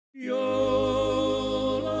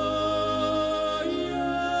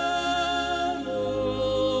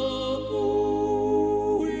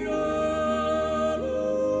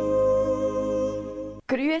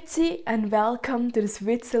Grüezi and welcome to the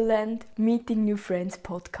Switzerland Meeting New Friends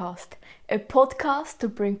podcast, a podcast to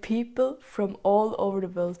bring people from all over the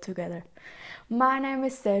world together. My name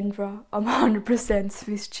is Sandra, I'm 100%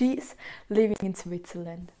 Swiss cheese, living in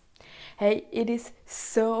Switzerland. Hey, it is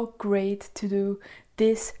so great to do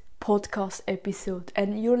this podcast episode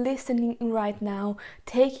and you're listening right now,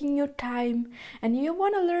 taking your time and you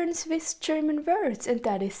want to learn Swiss German words and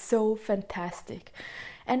that is so fantastic.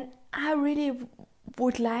 And I really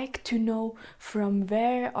would like to know from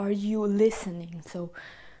where are you listening. So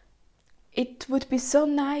it would be so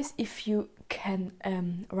nice if you can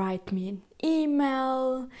write me an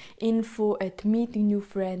email,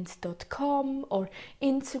 info@meetingnewfriends.com or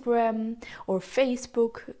Instagram or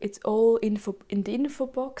Facebook. It's all info in the info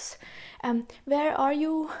box. Where are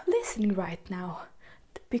you listening right now?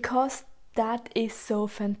 Because that is so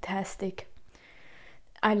fantastic.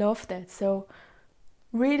 I love that. So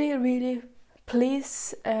really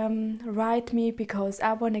please write me because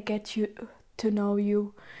I want to get you to know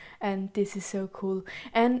you and this is so cool.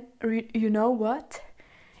 And you know what?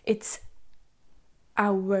 It's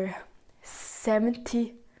our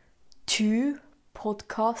 72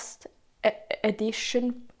 podcast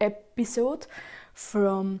edition episode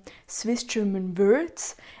from Swiss German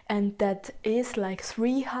words, and that is like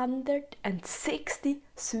 360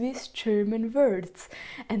 Swiss German words,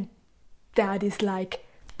 and that is like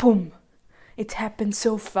boom, it happened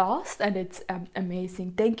so fast and it's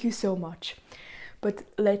amazing. Thank you so much. But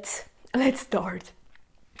let's start.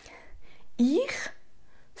 Ich,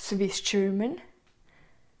 Swiss German,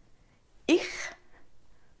 ich,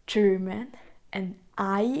 German, and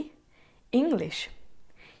I, English.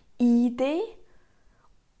 ID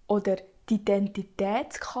oder die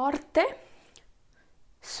Identitätskarte,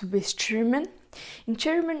 Swiss German. In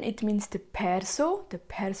German it means the Perso, the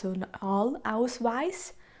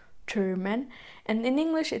Personalausweis, German, and in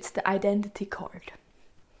English it's the identity card.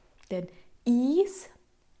 Then Is,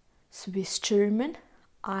 Swiss German,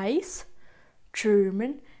 Eis,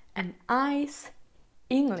 German, and Eis,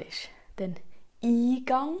 English. Then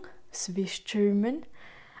Eingang, Swiss German,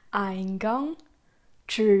 Eingang,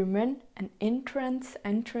 German, and entrance,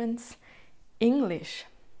 English.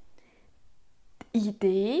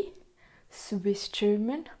 Idee, Swiss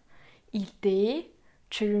German, Idee,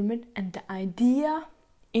 German, and the idea,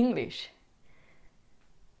 English.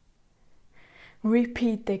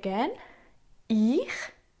 Repeat again.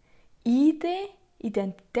 Ich, Idee,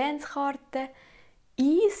 Identitätskarte,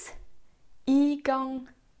 Is, Eingang,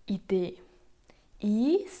 Idee.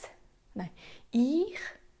 Ich,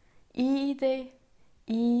 Idee,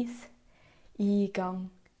 Is, Eingang,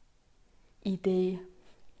 Idee.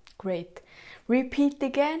 Great. Repeat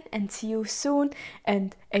again and see you soon.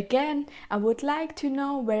 And again, I would like to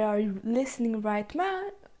know where are you listening right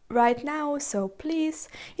now. So please,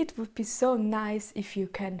 it would be so nice if you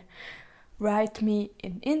can write me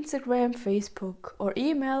in Instagram, Facebook or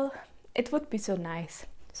email. It would be so nice.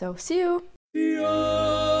 So see you.